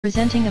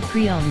Presenting a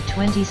pre-owned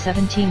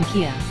 2017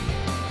 Kia.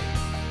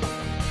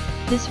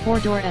 This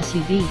four-door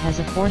SUV has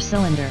a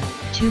four-cylinder,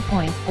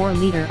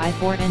 2.4-liter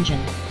i4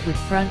 engine, with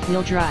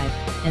front-wheel drive,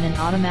 and an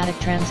automatic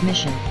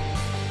transmission.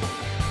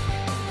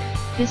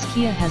 This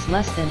Kia has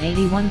less than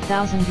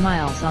 81,000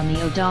 miles on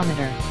the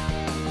odometer.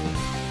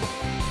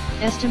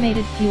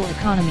 Estimated fuel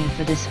economy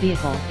for this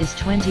vehicle is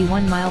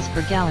 21 miles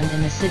per gallon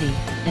in the city,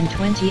 and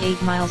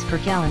 28 miles per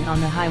gallon on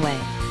the highway.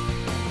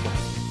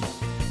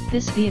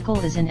 This vehicle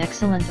is in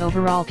excellent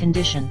overall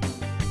condition.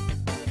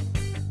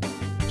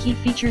 Key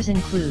features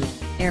include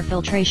air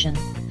filtration,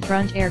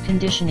 front air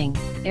conditioning,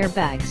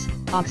 airbags,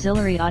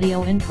 auxiliary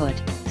audio input,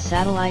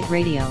 satellite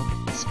radio,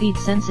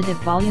 speed-sensitive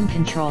volume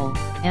control,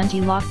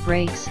 anti-lock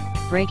brakes,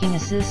 braking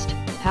assist,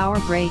 power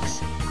brakes,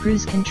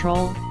 cruise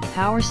control,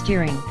 power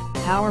steering,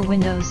 power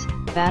windows,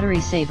 battery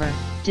saver,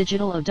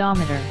 digital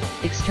odometer,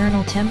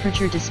 external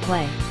temperature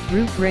display,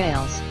 roof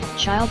rails,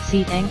 child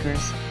seat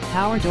anchors,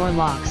 power door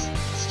locks,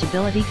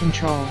 stability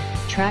control,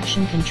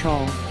 traction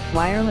control,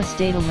 wireless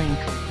data link,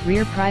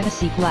 rear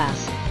privacy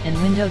glass,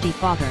 and window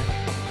defogger.